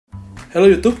Halo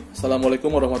YouTube,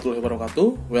 Assalamualaikum warahmatullahi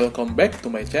wabarakatuh. Welcome back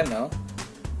to my channel.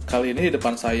 Kali ini di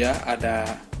depan saya ada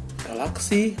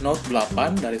Galaxy Note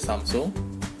 8 dari Samsung.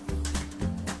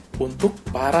 Untuk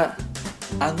para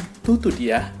Antutu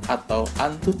dia atau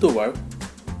Antutu world,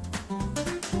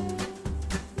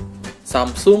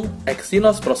 Samsung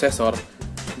Exynos prosesor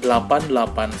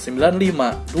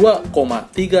 8895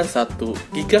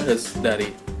 2,31 GHz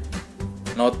dari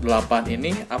Note 8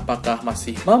 ini apakah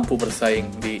masih mampu bersaing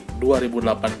di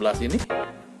 2018 ini?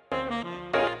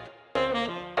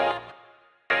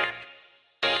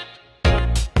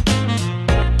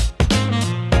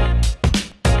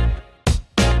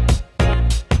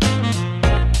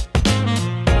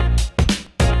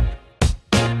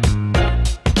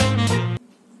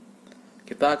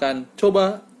 Kita akan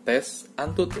coba tes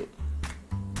Antutu.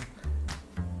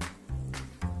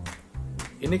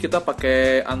 Ini kita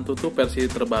pakai Antutu versi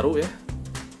terbaru ya.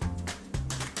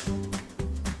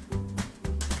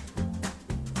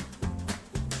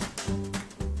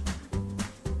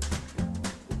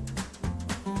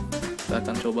 Kita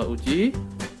akan coba uji.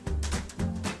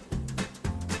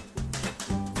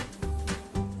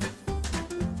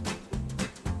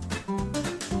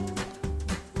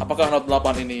 Apakah Note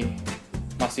 8 ini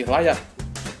masih layak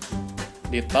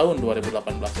di tahun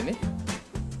 2018 ini?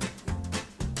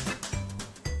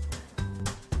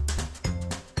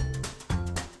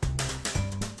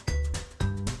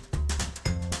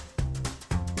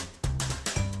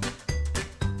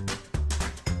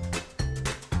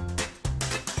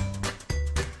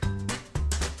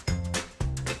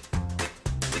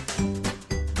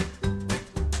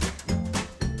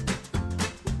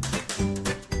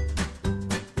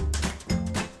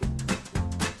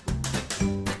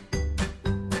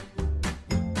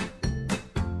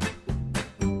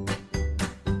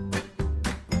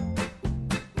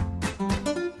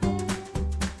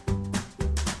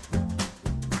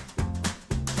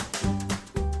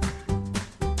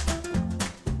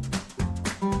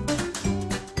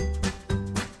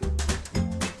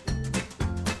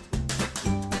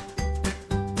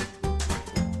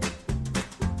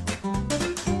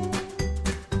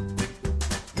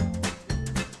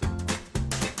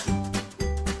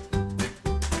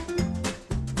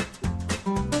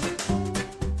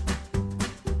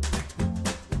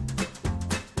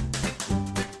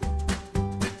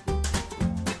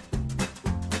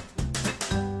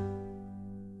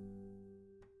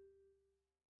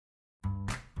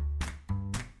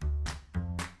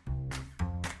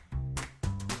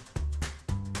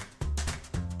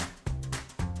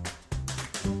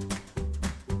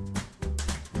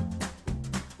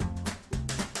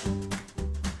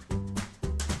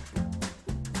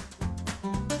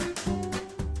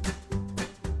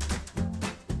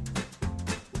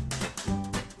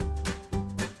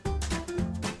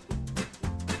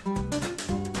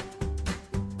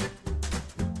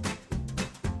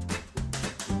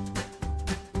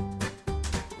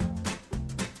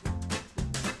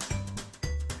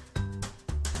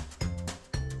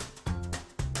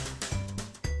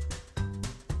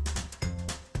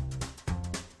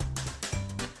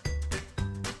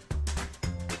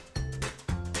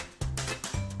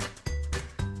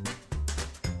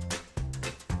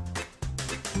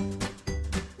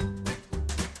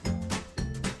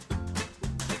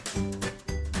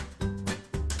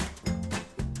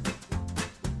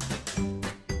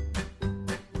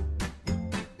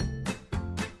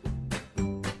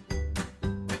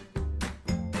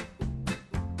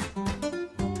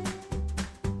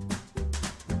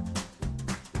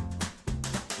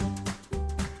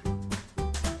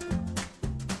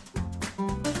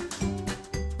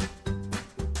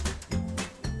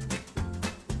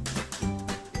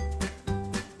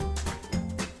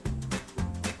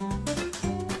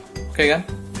 Oke kan,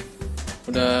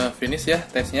 udah finish ya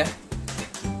tesnya.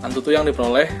 Antutu yang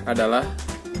diperoleh adalah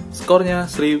skornya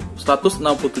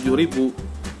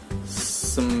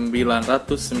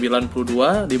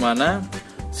 167.992, di mana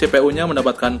CPU-nya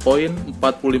mendapatkan poin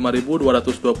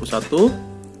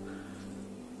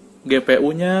 45.221,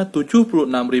 GPU-nya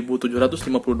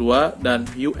 76.752, dan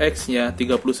UX-nya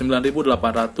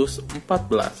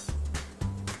 39.814.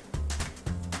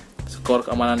 Skor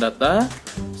keamanan data,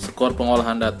 skor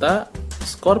pengolahan data,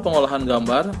 skor pengolahan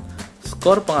gambar,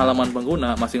 skor pengalaman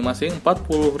pengguna masing-masing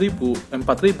 4.058,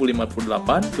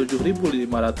 7.559,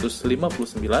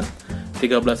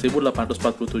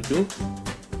 13.847,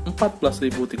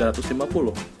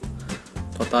 14.350.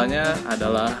 Totalnya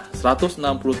adalah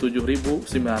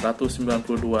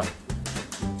 167.992.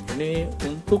 Ini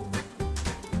untuk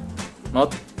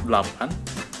Note 8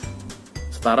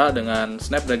 setara dengan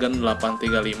Snapdragon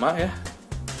 835 ya.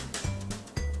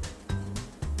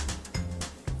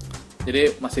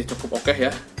 Jadi masih cukup oke ya.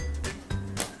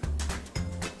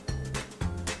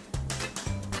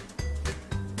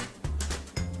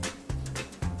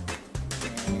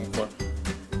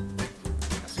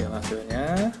 Ini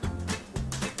hasilnya.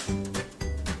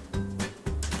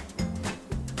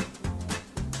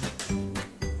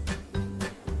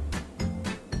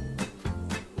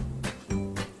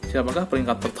 Siapakah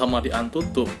peringkat pertama di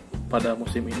Antutu pada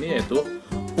musim ini, yaitu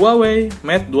Huawei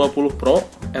Mate 20 Pro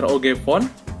ROG Phone.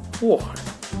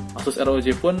 Asus ROG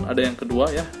pun ada yang kedua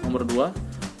ya, nomor 2.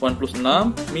 OnePlus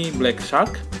 6, Mi Black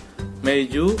Shark,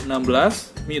 Meizu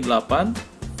 16, Mi 8,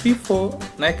 Vivo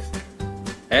Nex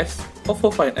S,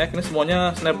 Oppo Find X, ini semuanya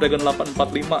Snapdragon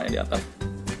 845 yang di atas.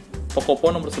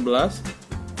 Poco nomor 11,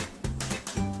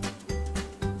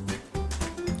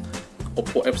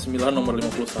 Oppo F9 nomor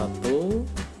 51,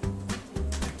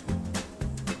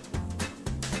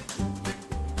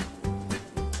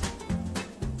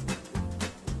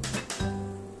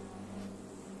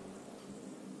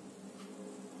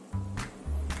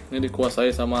 ini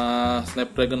dikuasai sama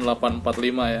Snapdragon 845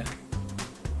 ya,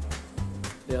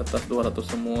 di atas 200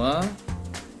 semua.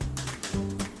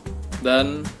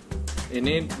 Dan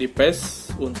ini di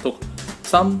pace untuk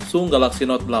Samsung Galaxy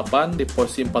Note 8 di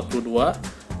posisi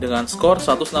 42 dengan skor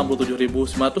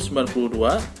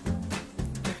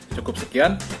 167.992. Cukup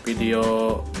sekian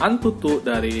video Antutu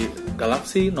dari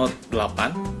Galaxy Note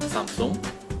 8 Samsung.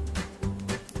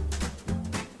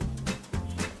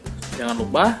 Jangan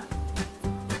lupa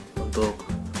untuk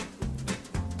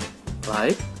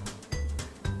like,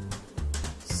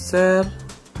 share,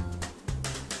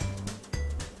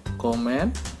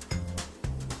 komen,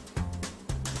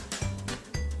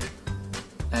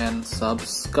 and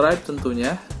subscribe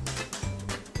tentunya.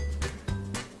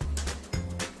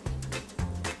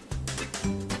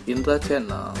 Indra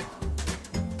Channel.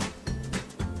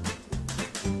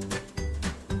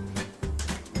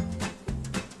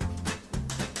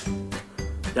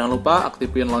 Jangan lupa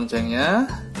aktifin loncengnya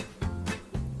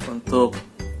untuk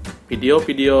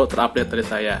video-video terupdate dari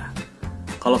saya.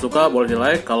 Kalau suka boleh di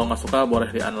like, kalau nggak suka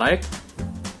boleh di unlike.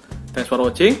 Thanks for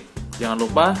watching. Jangan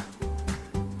lupa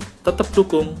tetap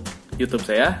dukung YouTube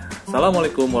saya.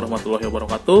 Assalamualaikum warahmatullahi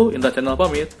wabarakatuh. Indra Channel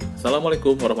pamit.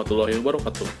 Assalamualaikum warahmatullahi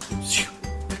wabarakatuh.